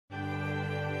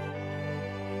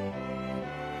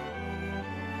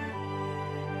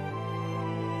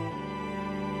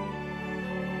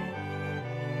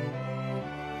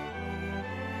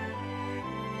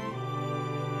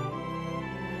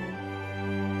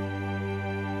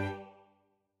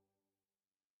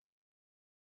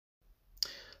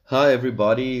Hi,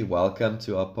 everybody. Welcome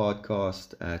to our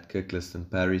podcast at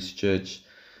Kirkliston Parish Church.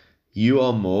 You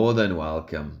are more than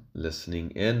welcome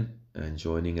listening in and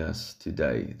joining us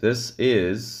today. This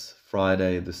is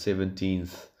Friday, the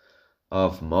 17th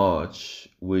of March,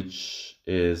 which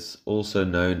is also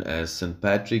known as St.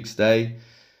 Patrick's Day.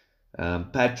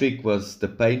 Patrick was the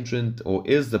patron, or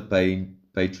is the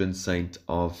patron saint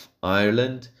of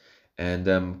Ireland,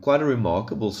 and quite a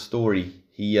remarkable story.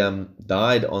 He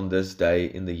died on this day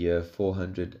in the year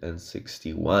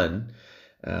 461,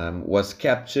 was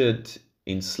captured,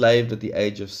 enslaved at the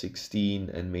age of 16,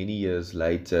 and many years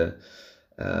later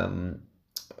um,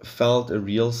 felt a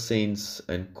real sense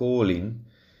and calling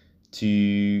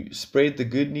to spread the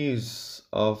good news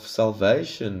of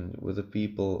salvation with the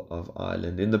people of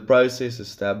Ireland. In the process,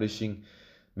 establishing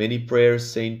many prayer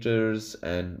centers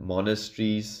and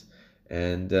monasteries,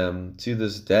 and to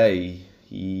this day,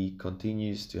 he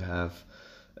continues to have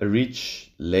a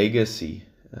rich legacy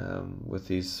with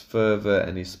his fervor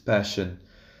and his passion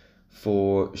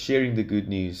for sharing the good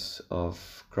news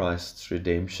of Christ's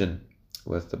redemption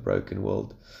with the broken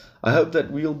world. I hope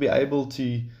that we'll be able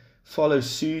to follow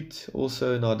suit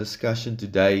also in our discussion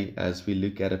today as we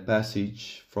look at a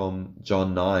passage from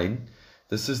John 9.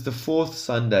 This is the fourth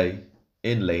Sunday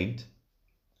in Lent.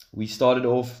 We started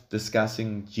off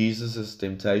discussing Jesus'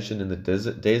 temptation in the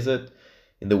desert,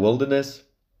 in the wilderness,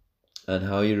 and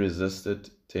how he resisted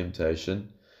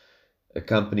temptation,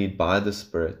 accompanied by the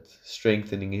Spirit,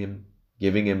 strengthening him,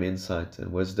 giving him insight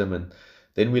and wisdom. And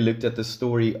then we looked at the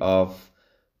story of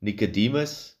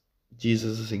Nicodemus,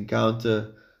 Jesus'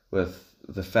 encounter with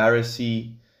the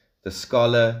Pharisee, the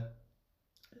scholar,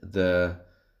 the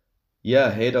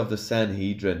head of the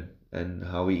Sanhedrin, and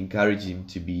how we encourage him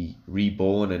to be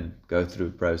reborn and go through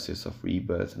a process of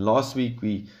rebirth. And last week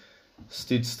we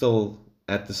stood still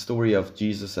at the story of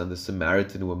Jesus and the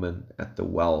Samaritan woman at the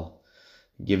well,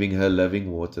 giving her living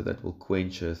water that will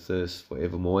quench her thirst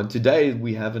forevermore. And today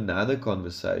we have another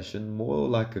conversation, more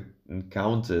like an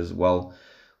encounter as well,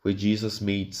 where Jesus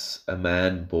meets a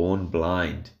man born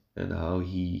blind and how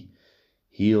he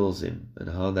heals him and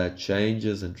how that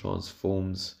changes and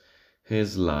transforms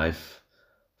his life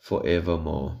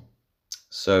forevermore.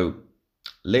 So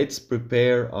let's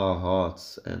prepare our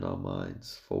hearts and our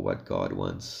minds for what God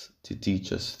wants to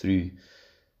teach us through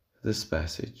this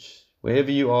passage.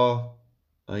 Wherever you are,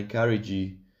 I encourage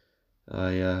you,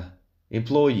 I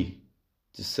implore you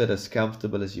to sit as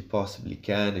comfortable as you possibly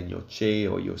can in your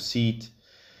chair or your seat,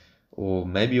 or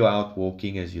maybe you're out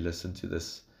walking as you listen to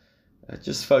this.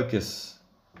 Just focus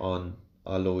on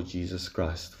our Lord Jesus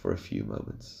Christ for a few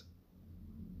moments.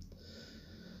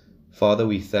 Father,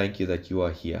 we thank you that you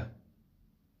are here.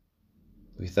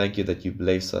 We thank you that you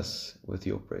bless us with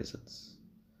your presence.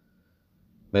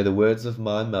 May the words of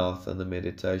my mouth and the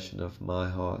meditation of my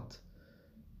heart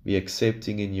be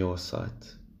accepting in your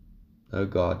sight, O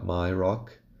God, my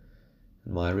rock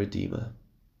and my redeemer.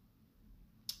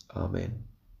 Amen.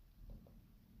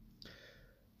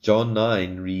 John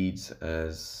 9 reads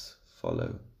as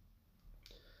follows.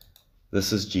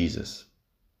 This is Jesus.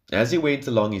 As he went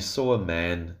along, he saw a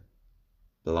man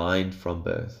blind from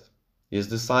birth. His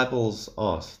disciples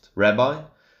asked, Rabbi,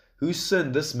 who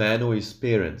sinned, this man or his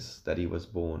parents, that he was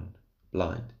born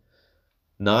blind?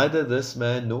 Neither this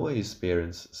man nor his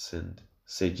parents sinned,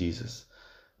 said Jesus.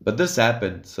 But this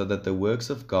happened so that the works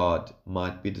of God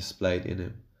might be displayed in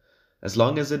him. As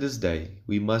long as it is day,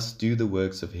 we must do the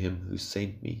works of him who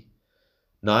sent me.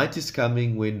 Night is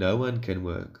coming when no one can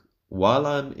work. While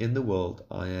I am in the world,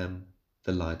 I am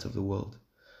the light of the world.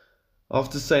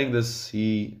 After saying this,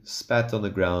 he spat on the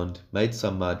ground, made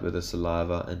some mud with the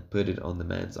saliva, and put it on the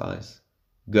man's eyes.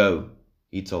 Go,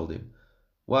 he told him,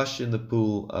 wash in the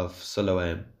pool of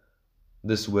Siloam.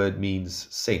 This word means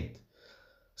sent.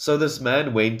 So this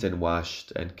man went and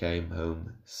washed and came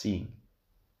home seeing.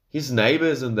 His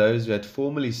neighbors and those who had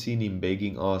formerly seen him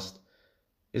begging asked,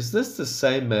 Is this the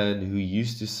same man who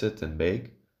used to sit and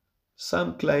beg?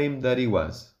 Some claimed that he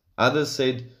was. Others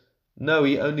said, No,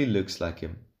 he only looks like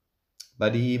him.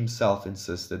 But he himself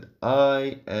insisted,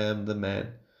 I am the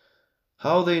man.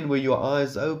 How then were your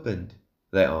eyes opened?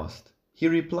 They asked. He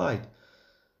replied,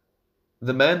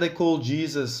 The man they called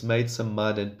Jesus made some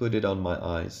mud and put it on my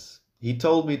eyes. He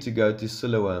told me to go to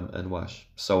Siloam and wash.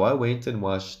 So I went and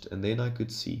washed, and then I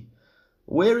could see.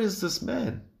 Where is this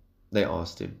man? They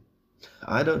asked him.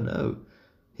 I don't know,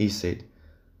 he said.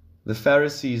 The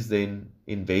Pharisees then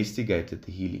investigated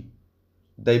the healing.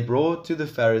 They brought to the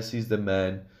Pharisees the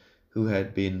man who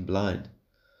had been blind.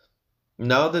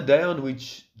 Now the day on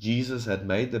which Jesus had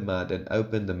made the mud and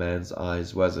opened the man's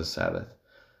eyes was a Sabbath.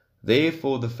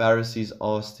 Therefore the Pharisees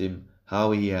asked him,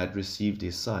 how he had received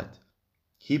his sight.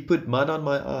 "He put mud on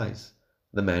my eyes,"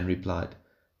 the man replied,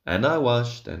 "and I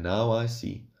washed, and now I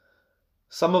see."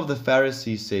 Some of the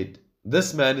Pharisees said,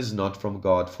 "This man is not from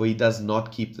God, for he does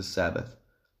not keep the Sabbath."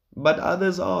 But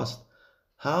others asked,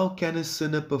 "How can a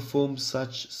sinner perform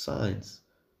such signs?"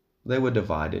 They were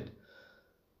divided.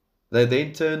 They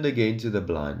then turned again to the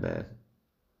blind man.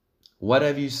 "What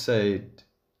have you said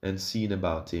and seen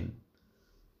about him?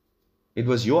 It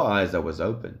was your eyes that was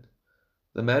opened."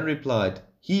 The man replied,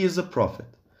 "He is a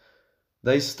prophet."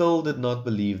 They still did not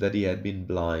believe that he had been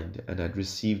blind and had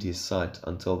received his sight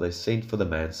until they sent for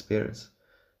the man's parents.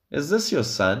 "Is this your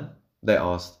son?" they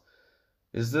asked.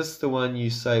 "Is this the one you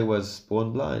say was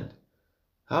born blind?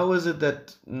 How is it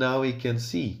that now he can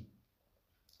see?"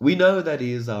 "We know that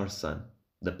he is our son,"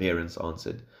 the parents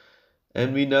answered,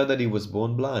 "and we know that he was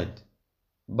born blind.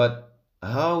 But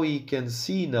how he can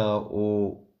see now,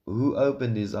 or who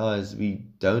opened his eyes, we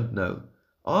don't know.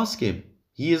 Ask him.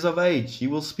 He is of age. He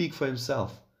will speak for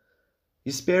himself."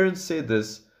 His parents said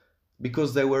this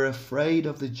because they were afraid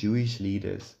of the Jewish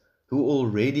leaders, who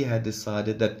already had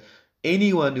decided that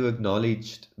anyone who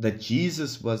acknowledged that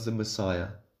Jesus was the Messiah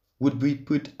would be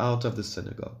put out of the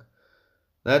synagogue.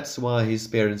 That's why his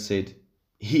parents said,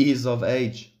 "He is of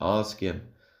age. Ask him."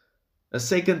 A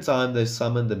second time they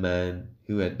summoned the man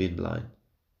who had been blind.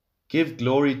 "Give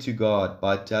glory to God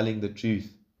by telling the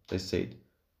truth," they said.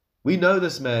 "We know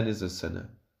this man is a sinner."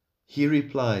 He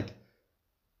replied,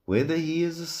 "Whether he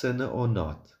is a sinner or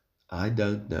not, I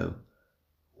don't know.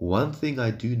 One thing I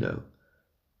do know.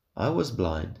 I was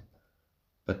blind,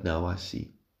 but now I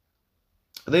see."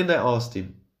 Then they asked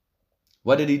him,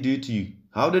 "What did he do to you?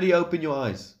 How did he open your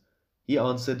eyes?" He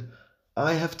answered,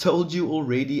 "I have told you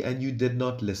already, and you did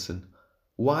not listen.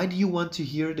 Why do you want to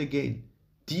hear it again?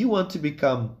 Do you want to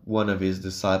become one of his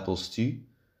disciples too?"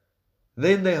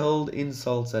 Then they hurled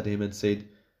insults at him and said,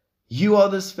 "You are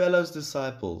this fellow's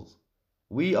disciples.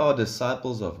 We are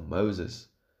disciples of Moses.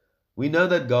 We know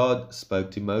that God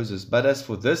spoke to Moses, but as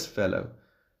for this fellow,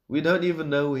 we don't even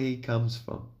know where he comes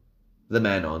from." The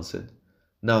man answered,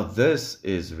 "Now this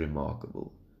is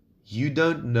remarkable. You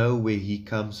don't know where he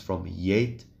comes from,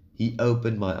 yet he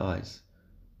opened my eyes.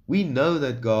 We know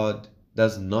that God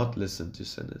does not listen to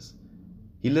sinners.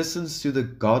 He listens to the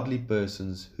godly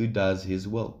persons who does his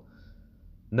will.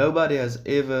 Nobody has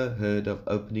ever heard of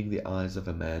opening the eyes of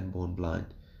a man born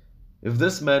blind. If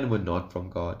this man were not from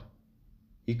God,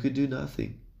 he could do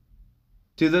nothing."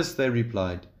 To this they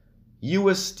replied, "You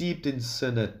were steeped in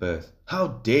sin at birth. How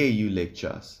dare you lecture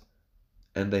us?"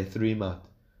 And they threw him out.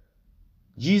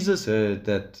 Jesus heard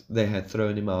that they had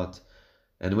thrown him out,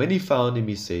 and when he found him,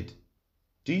 he said,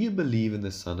 "Do you believe in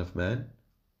the Son of Man?"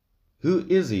 "Who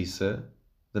is he, sir?"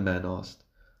 the man asked.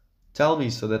 "Tell me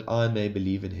so that I may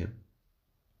believe in him."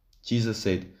 Jesus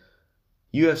said,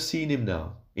 "You have seen him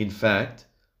now. In fact,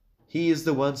 he is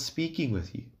the one speaking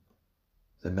with you."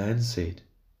 The man said,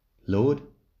 "Lord,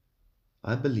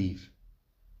 I believe,"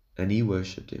 and he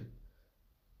worshipped him.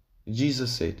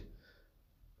 Jesus said,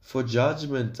 "For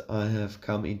judgment I have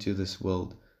come into this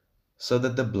world, so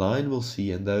that the blind will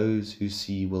see, and those who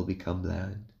see will become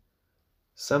blind."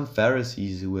 Some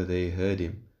Pharisees who were there heard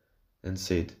him and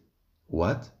said,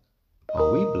 "What?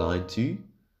 Are we blind too?"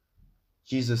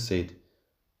 Jesus said,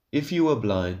 "If you were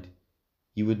blind,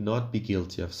 you would not be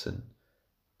guilty of sin.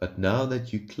 But now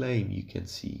that you claim you can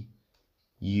see,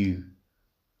 you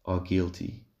are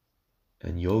guilty,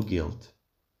 and your guilt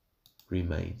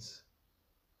remains."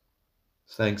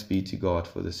 Thanks be to God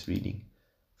for this reading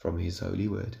from His holy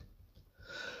word.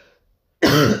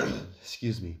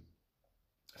 Excuse me.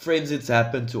 Friends, it's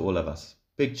happened to all of us.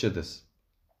 Picture this.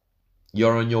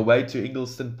 You're on your way to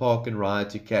Kirkliston Park and Ride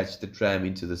to catch the tram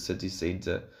into the city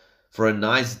centre for a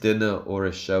nice dinner or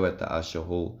a show at the Usher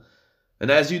Hall. And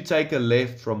as you take a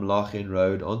left from Loughen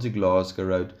Road onto Glasgow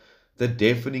Road, the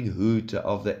deafening hoot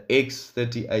of the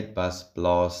X38 bus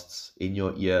blasts in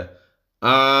your ear.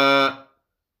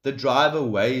 The driver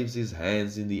waves his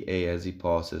hands in the air as he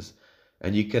passes,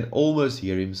 and you can almost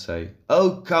hear him say,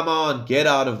 "Oh, come on, get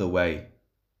out of the way."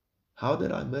 How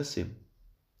did I miss him?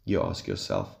 You ask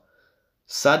yourself.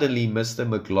 Suddenly, Mr.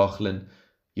 McLaughlin,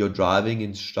 your driving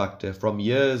instructor from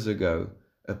years ago,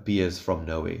 appears from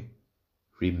nowhere.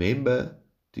 Remember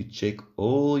to check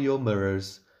all your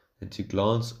mirrors and to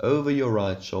glance over your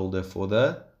right shoulder for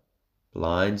the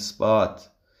blind spot.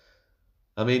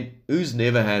 I mean, who's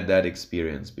never had that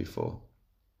experience before?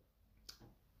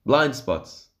 Blind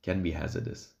spots can be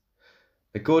hazardous.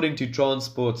 According to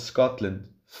Transport Scotland,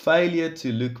 failure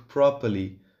to look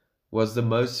properly was the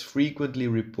most frequently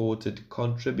reported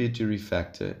contributory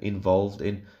factor involved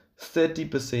in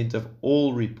 30% of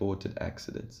all reported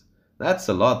accidents. That's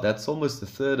a lot. That's almost a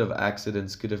third of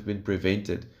accidents could have been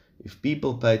prevented if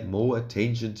people paid more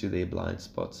attention to their blind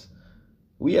spots.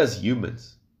 We as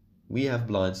humans, we have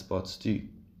blind spots too.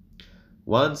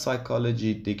 One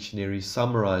psychology dictionary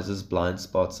summarizes blind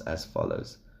spots as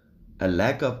follows: a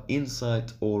lack of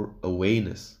insight or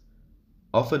awareness,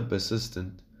 often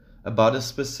persistent, about a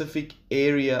specific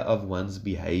area of one's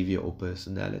behavior or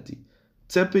personality,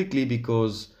 typically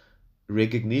because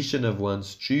recognition of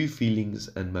one's true feelings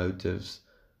and motives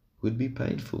would be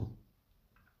painful.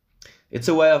 It's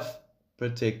a way of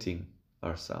protecting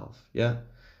ourselves, yeah?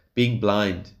 Being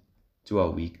blind to our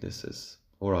weaknesses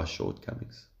or our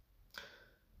shortcomings.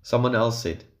 Someone else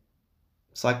said,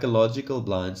 psychological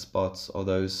blind spots are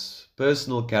those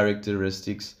personal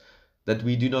characteristics that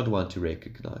we do not want to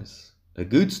recognize. A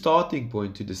good starting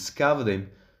point to discover them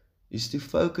is to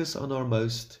focus on our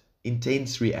most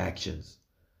intense reactions.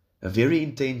 A very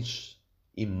intense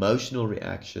emotional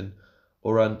reaction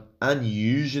or an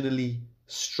unusually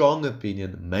strong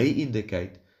opinion may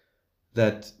indicate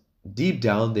that deep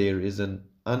down there is an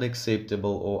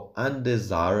unacceptable or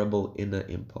undesirable inner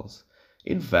impulse.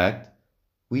 In fact,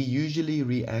 we usually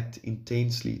react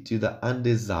intensely to the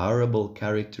undesirable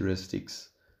characteristics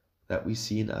that we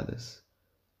see in others.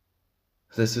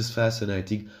 This is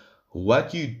fascinating.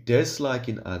 What you dislike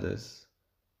in others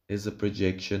is a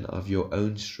projection of your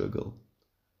own struggle.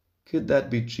 Could that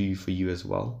be true for you as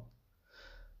well?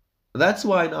 That's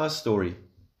why in our story,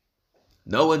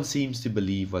 no one seems to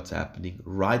believe what's happening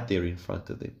right there in front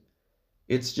of them.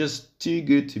 It's just too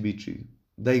good to be true.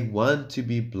 They want to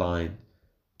be blind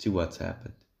to what's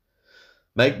happened.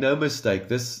 Make no mistake,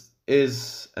 this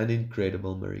is an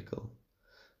incredible miracle.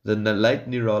 The late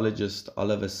neurologist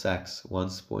Oliver Sacks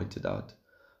once pointed out,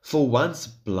 for once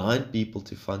blind people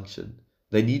to function,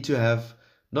 they need to have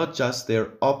not just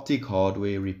their optic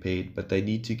hardware repaired, but they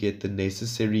need to get the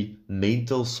necessary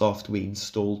mental software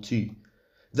installed too.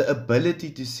 The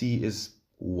ability to see is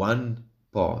one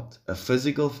part, a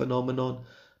physical phenomenon,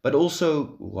 but also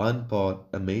one part,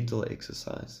 a mental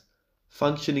exercise.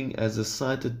 Functioning as a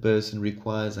sighted person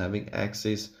requires having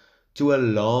access to a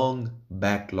long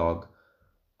backlog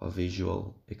of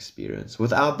visual experience.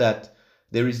 Without that,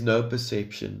 there is no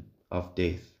perception of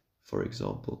death, for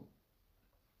example.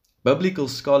 Biblical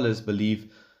scholars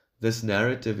believe this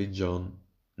narrative in John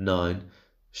 9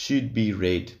 should be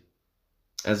read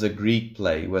as a Greek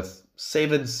play with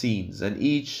 7 scenes, and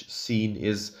each scene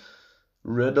is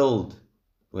riddled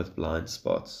with blind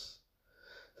spots.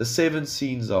 The 7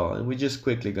 scenes are, and we're just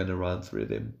quickly going to run through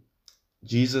them.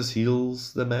 Jesus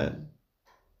heals the man,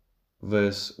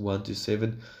 verse 1 to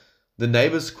 7. The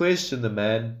neighbors question the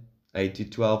man, 8 to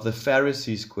 12. The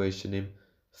Pharisees question him,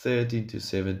 13 to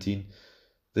 17.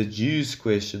 The Jews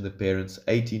question the parents,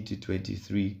 18 to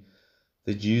 23.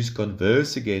 The Jews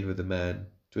converse again with the man,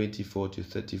 24 to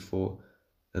 34.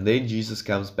 And then Jesus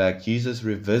comes back. Jesus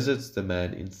revisits the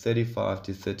man in 35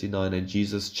 to 39, and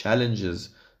Jesus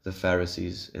challenges the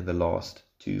Pharisees in the last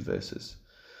 2 verses.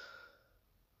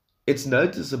 It's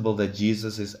noticeable that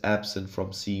Jesus is absent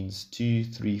from scenes 2,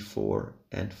 3, 4,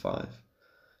 and 5.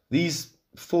 These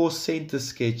 4 center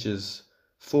sketches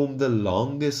form the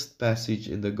longest passage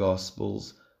in the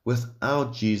Gospels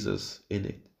without Jesus in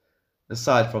it,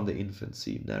 aside from the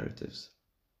infancy narratives.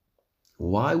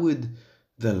 Why would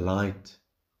the light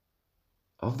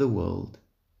of the world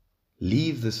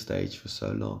leave the stage for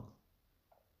so long?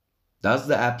 Does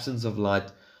the absence of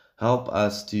light help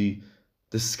us to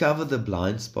discover the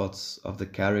blind spots of the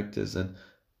characters and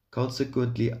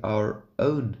consequently our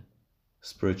own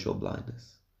spiritual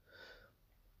blindness?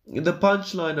 The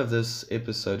punchline of this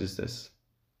episode is this: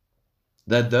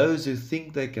 that those who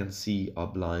think they can see are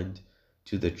blind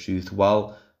to the truth,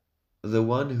 while the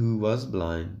one who was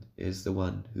blind is the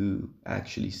one who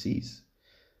actually sees.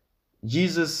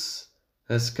 Jesus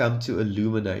has come to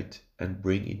illuminate and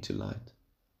bring into light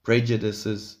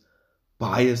prejudices,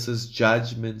 biases,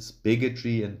 judgments,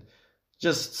 bigotry, and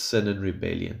just sin and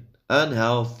rebellion,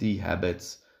 unhealthy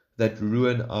habits that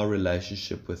ruin our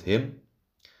relationship with Him,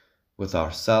 with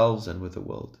ourselves, and with the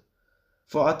world.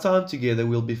 For our time together,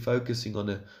 we'll be focusing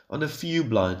on a few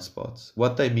blind spots,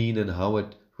 what they mean and how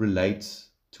it relates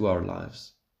to our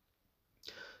lives.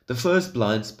 The first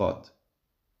blind spot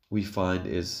we find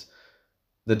is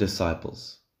the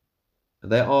disciples.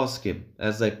 And they ask him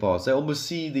as they pass. They almost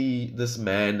see this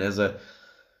man as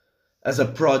a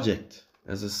project,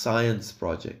 as a science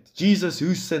project. Jesus,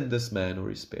 who sent this man or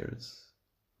his parents?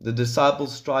 The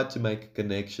disciples tried to make a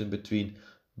connection between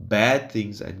bad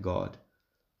things and God.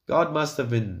 God must have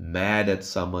been mad at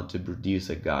someone to produce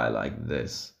a guy like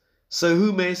this. So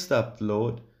who messed up,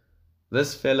 Lord?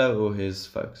 This fellow or his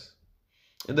folks?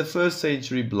 In the first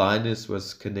century, blindness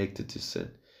was connected to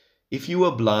sin. If you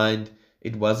were blind,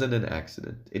 it wasn't an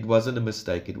accident. It wasn't a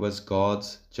mistake. It was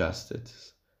God's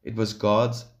justice. It was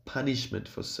God's punishment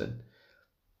for sin.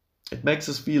 It makes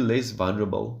us feel less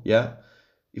vulnerable, yeah,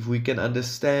 if we can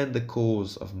understand the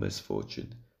cause of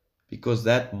misfortune, because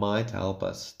that might help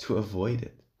us to avoid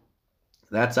it.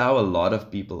 That's how a lot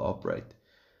of people operate.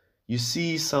 You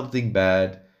see something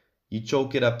bad, you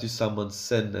chalk it up to someone's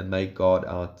sin and make God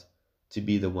out to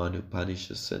be the one who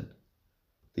punishes sin.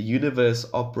 The universe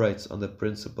operates on the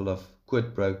principle of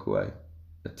quid pro quo,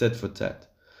 a tit for tat.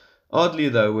 Oddly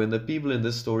though, when the people in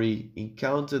this story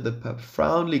encounter the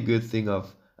profoundly good thing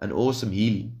of an awesome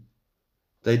healing,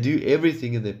 they do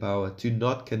everything in their power to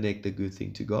not connect the good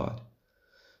thing to God.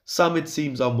 Some, it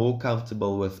seems, are more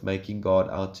comfortable with making God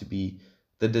out to be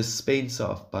the dispenser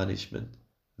of punishment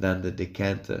than the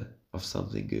decanter of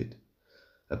something good.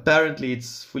 Apparently,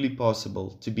 it's fully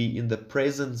possible to be in the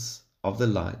presence of the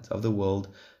light of the world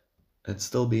and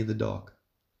still be in the dark.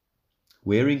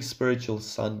 Wearing spiritual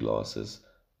sunglasses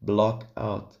block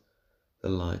out the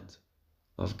light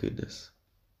of goodness.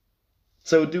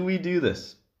 So do we do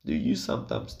this? Do you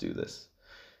sometimes do this?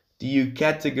 Do you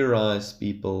categorize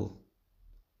people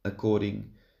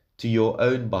according to your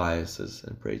own biases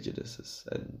and prejudices,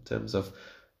 in terms of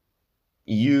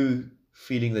you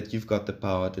feeling that you've got the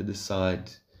power to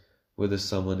decide whether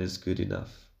someone is good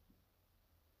enough,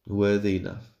 worthy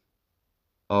enough,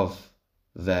 of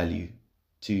value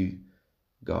to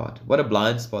God? What a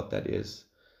blind spot that is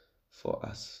for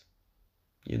us.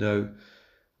 You know,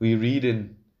 we read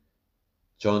in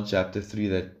John chapter 3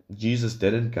 that Jesus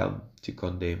didn't come to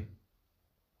condemn.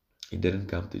 He didn't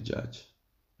come to judge.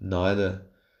 Neither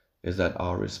is that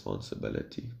our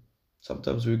responsibility.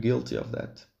 Sometimes we're guilty of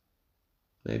that.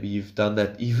 Maybe you've done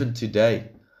that even today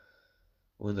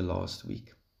or in the last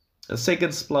week. A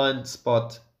second blind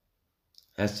spot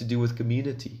has to do with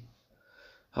community.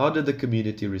 How did the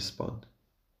community respond?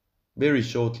 Very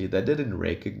shortly, they didn't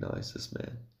recognize this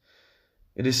man.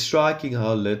 It is striking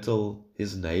how little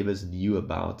his neighbors knew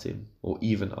about him or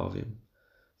even of him.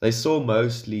 They saw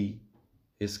mostly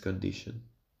his condition.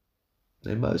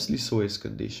 They mostly saw his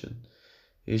condition,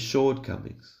 his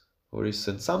shortcomings, or his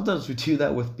sin. Sometimes we do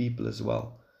that with people as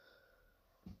well.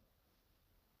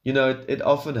 You know, it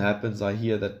often happens, I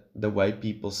hear that the way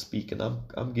people speak, and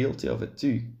I'm guilty of it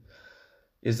too,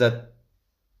 is that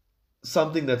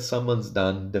something that someone's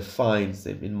done defines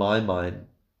them. In my mind,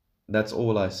 that's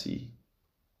all I see.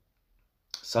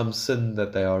 Some sin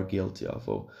that they are guilty of,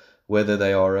 or whether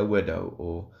they are a widow,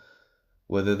 or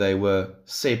whether they were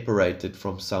separated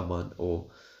from someone, or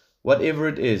whatever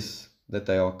it is that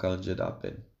they are conjured up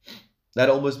in. That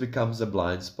almost becomes a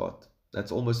blind spot.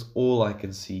 That's almost all I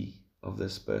can see of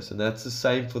this person. That's the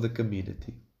same for the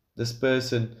community. This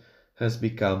person has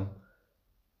become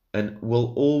and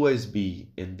will always be,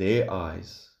 in their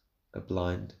eyes, a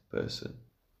blind person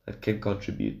that can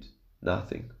contribute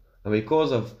nothing. And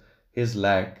because of his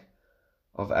lack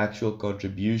of actual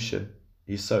contribution,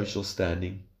 his social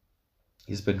standing,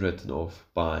 he's been written off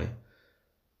by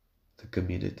the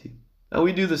community. And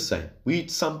we do the same. We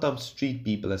sometimes treat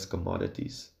people as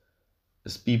commodities,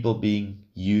 as people being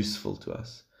useful to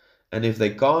us. And if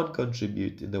they can't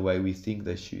contribute in the way we think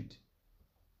they should,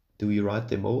 do we write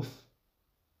them off?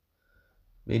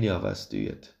 Many of us do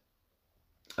it.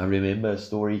 I remember a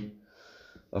story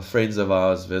of friends of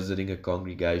ours visiting a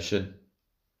congregation,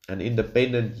 an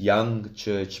independent young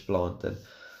church plant, and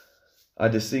I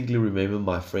distinctly remember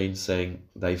my friends saying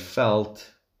they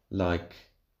felt like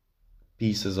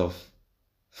pieces of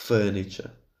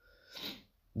furniture.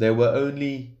 They were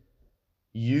only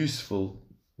useful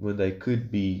when they could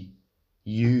be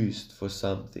used for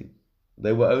something.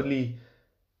 They were only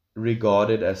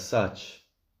regarded as such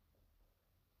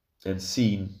and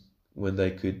seen when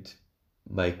they could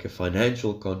make a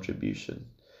financial contribution,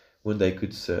 when they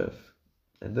could serve.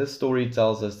 And this story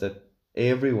tells us that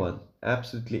everyone,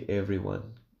 absolutely everyone,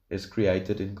 is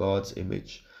created in God's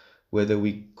image, whether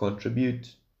we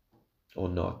contribute or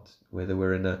not, whether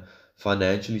we're in a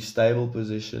financially stable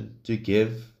position to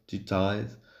give, to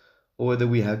tithe, or whether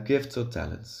we have gifts or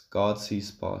talents. God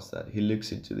sees past that. He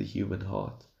looks into the human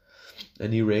heart,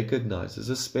 and He recognizes,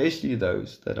 especially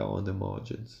those that are on the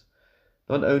margins.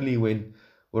 Not only when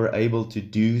we're able to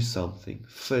do something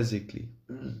physically,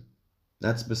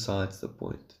 that's besides the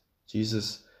point.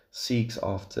 Jesus seeks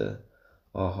after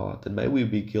our heart, and may we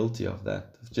be guilty of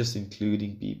that, of just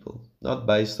including people, not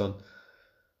based on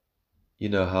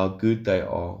how good they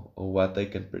are or what they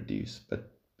can produce,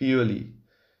 but purely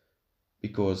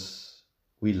because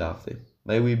we love them.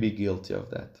 May we be guilty of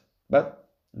that. But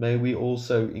may we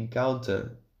also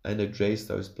encounter and address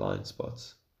those blind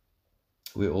spots.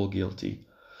 We're all guilty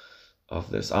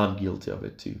of this. I'm guilty of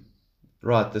it too.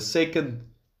 Right, the second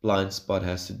blind spot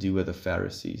has to do with the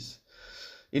Pharisees.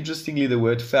 Interestingly, the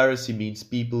word Pharisee means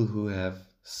people who have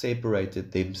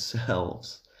separated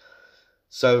themselves.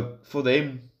 So for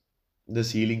them,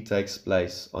 this healing takes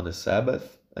place on a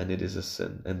Sabbath, and it is a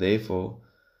sin. And therefore,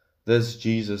 this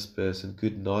Jesus person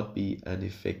could not be an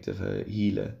effective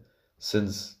healer,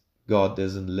 since God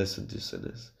doesn't listen to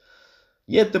sinners.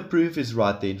 Yet the proof is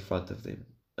right there in front of them.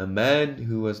 A man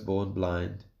who was born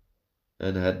blind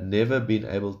and had never been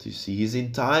able to see his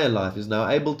entire life is now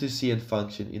able to see and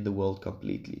function in the world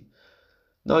completely.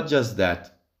 Not just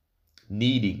that,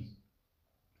 kneading,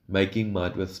 making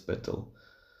mud with spittle,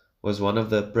 was one of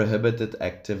the prohibited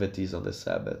activities on the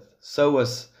Sabbath. So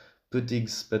was putting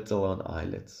spittle on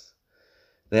islets.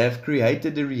 They have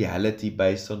created a reality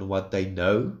based on what they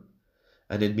know,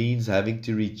 and it means having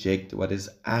to reject what is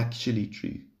actually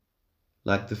true.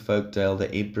 Like the folktale,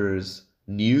 the emperor's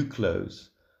new clothes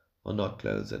are not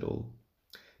clothes at all.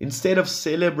 Instead of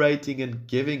celebrating and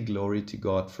giving glory to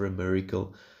God for a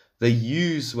miracle, they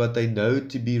use what they know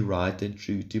to be right and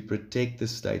true to protect the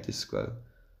status quo.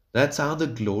 That's how the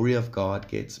glory of God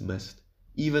gets missed,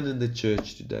 even in the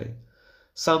church today.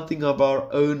 Something of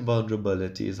our own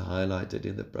vulnerability is highlighted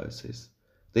in the process.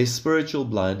 Their spiritual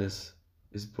blindness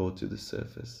is brought to the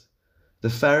surface. The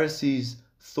Pharisees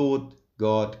thought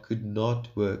God could not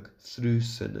work through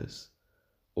sinners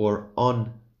or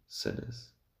on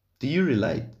sinners. Do you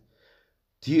relate?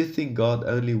 Do you think God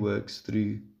only works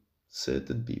through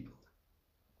certain people?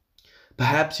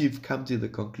 Perhaps you've come to the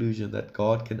conclusion that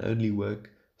God can only work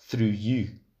through you.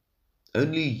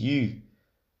 Only you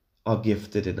are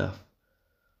gifted enough.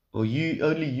 Or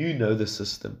only you know the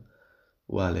system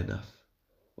well enough.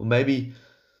 Or maybe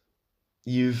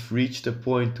you've reached a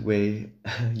point where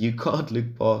you can't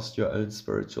look past your own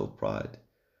spiritual pride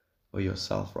or your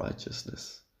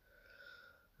self-righteousness.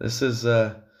 This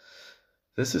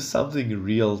is something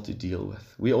real to deal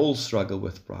with. We all struggle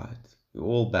with pride. We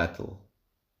all battle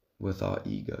with our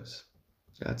egos.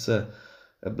 That's a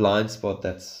blind spot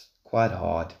that's quite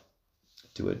hard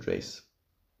to address.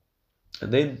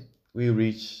 And then we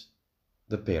reach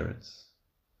the parents.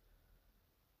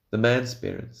 The man's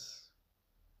parents.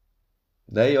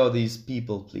 They are these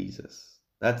people pleasers.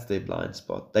 That's their blind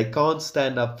spot. They can't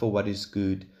stand up for what is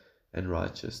good and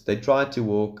righteous. They try to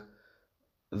walk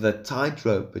the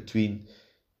tightrope between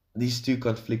these two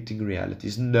conflicting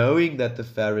realities, knowing that the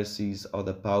Pharisees are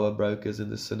the power brokers in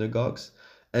the synagogues,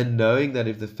 and knowing that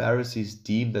if the Pharisees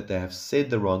deem that they have said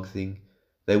the wrong thing,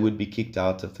 they would be kicked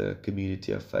out of the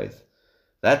community of faith.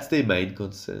 That's their main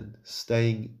concern,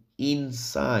 staying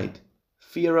inside,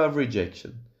 fear of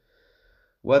rejection.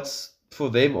 What's for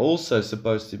them also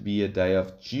supposed to be a day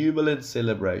of jubilant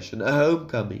celebration, a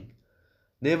homecoming.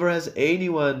 Never has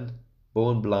anyone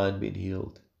born blind been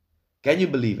healed. Can you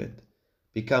believe it?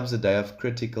 Becomes a day of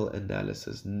critical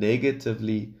analysis,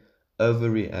 negatively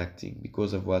overreacting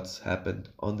because of what's happened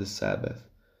on the Sabbath.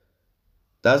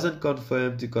 Doesn't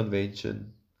conform to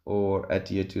convention or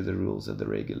adhere to the rules and the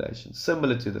regulations,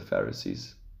 similar to the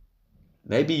Pharisees.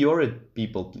 Maybe you're a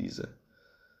people pleaser.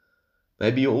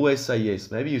 Maybe you always say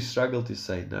yes. Maybe you struggle to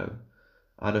say no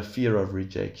out of fear of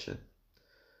rejection.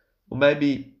 Or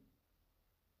maybe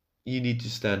you need to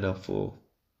stand up for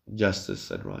justice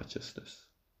and righteousness.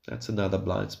 That's another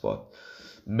blind spot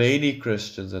many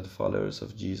Christians and followers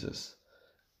of Jesus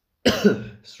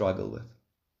struggle with.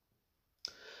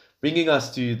 Bringing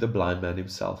us to the blind man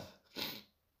himself.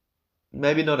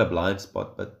 Maybe not a blind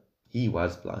spot, but he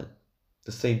was blind.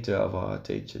 The center of our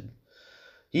attention.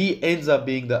 He ends up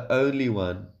being the only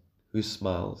one who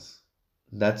smiles.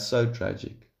 That's so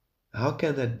tragic. How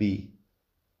can that be?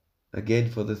 Again,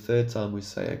 for the third time we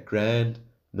say a grand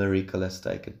miracle has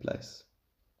taken place.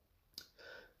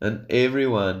 And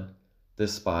everyone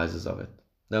despises of it.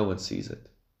 No one sees it,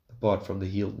 apart from the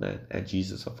healed man and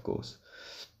Jesus, of course.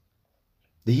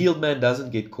 The healed man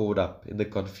doesn't get caught up in the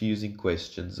confusing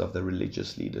questions of the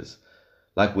religious leaders,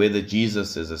 like whether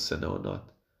Jesus is a sinner or not.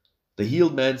 The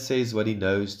healed man says what he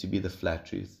knows to be the flat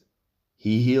truth.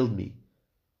 He healed me.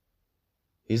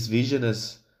 His vision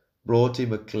has brought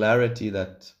him a clarity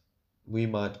that we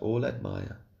might all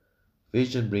admire.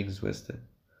 Vision brings wisdom.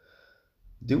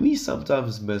 Do we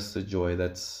sometimes miss the joy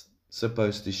that's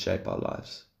supposed to shape our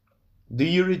lives? Do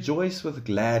you rejoice with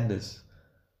gladness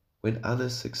when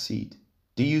others succeed?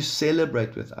 Do you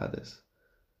celebrate with others?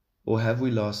 Or have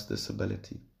we lost this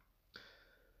ability?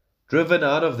 Driven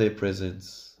out of their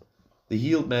presence, the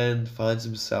healed man finds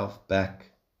himself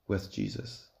back with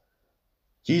Jesus.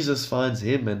 Jesus finds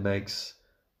him and makes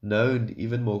known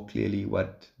even more clearly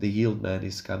what the healed man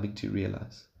is coming to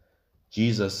realize.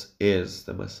 Jesus is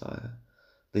the Messiah.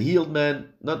 The healed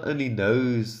man not only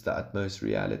knows the utmost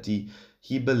reality,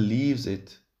 he believes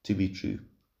it to be true.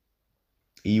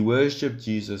 He worshipped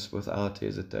Jesus without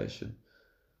hesitation,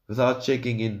 without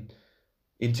checking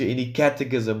into any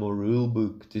catechism or rule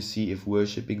book to see if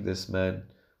worshipping this man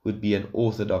would be an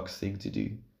orthodox thing to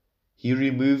do. He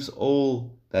removes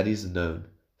all that is known,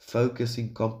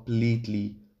 focusing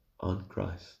completely on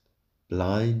Christ.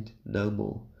 Blind no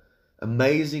more.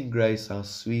 Amazing grace, how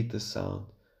sweet the sound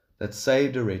that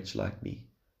saved a wretch like me.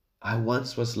 I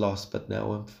once was lost, but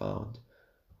now am found.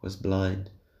 Was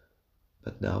blind,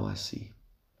 but now I see.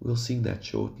 We'll sing that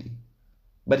shortly.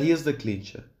 But here's the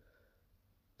clincher.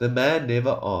 The man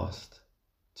never asked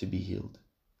to be healed.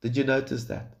 Did you notice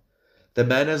that? The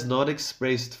man has not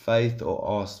expressed faith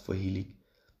or asked for healing.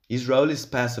 His role is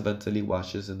passive until he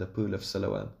washes in the pool of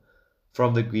Siloam,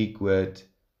 from the Greek word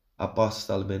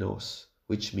apostalmenos,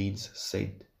 which means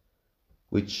sent,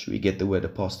 which we get the word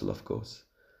apostle, of course.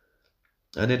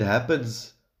 And it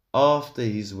happens after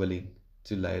he's willing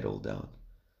to lay it all down.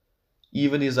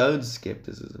 Even his own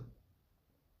skepticism.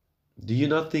 Do you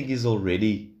not think he's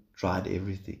already tried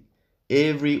everything?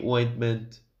 Every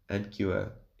ointment and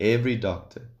cure, every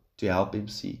doctor to help him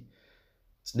see.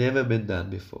 It's never been done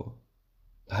before.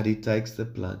 But he takes the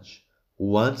plunge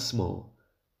once more,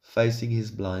 facing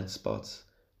his blind spots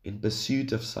in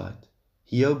pursuit of sight.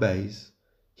 He obeys,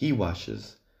 he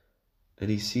washes, and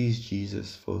he sees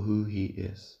Jesus for who he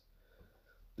is.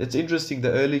 It's interesting,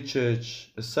 the early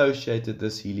church associated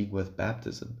this healing with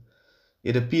baptism.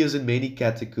 It appears in many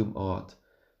catechism art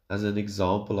as an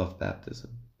example of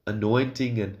baptism.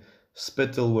 Anointing and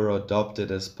spittle were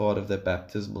adopted as part of the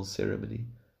baptismal ceremony,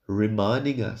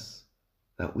 reminding us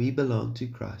that we belong to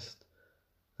Christ,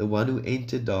 the one who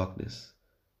entered darkness,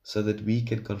 so that we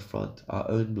can confront our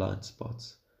own blind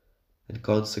spots and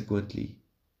consequently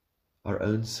our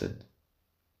own sin.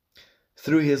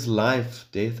 Through his life,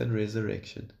 death, and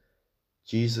resurrection,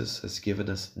 Jesus has given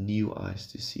us new eyes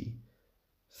to see.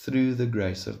 Through the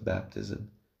grace of baptism,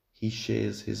 he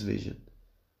shares his vision.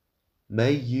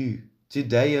 May you,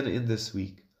 today and in this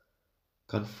week,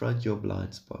 confront your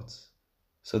blind spots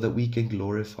so that we can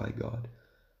glorify God.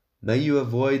 May you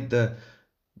avoid the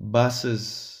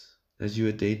buses as you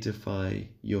identify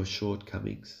your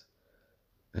shortcomings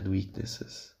and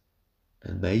weaknesses.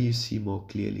 And may you see more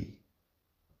clearly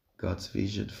God's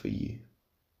vision for you.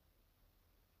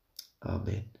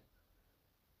 Amen.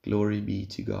 Glory be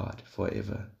to God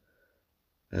forever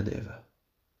and ever.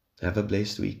 Have a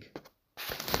blessed week.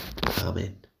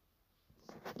 Amen.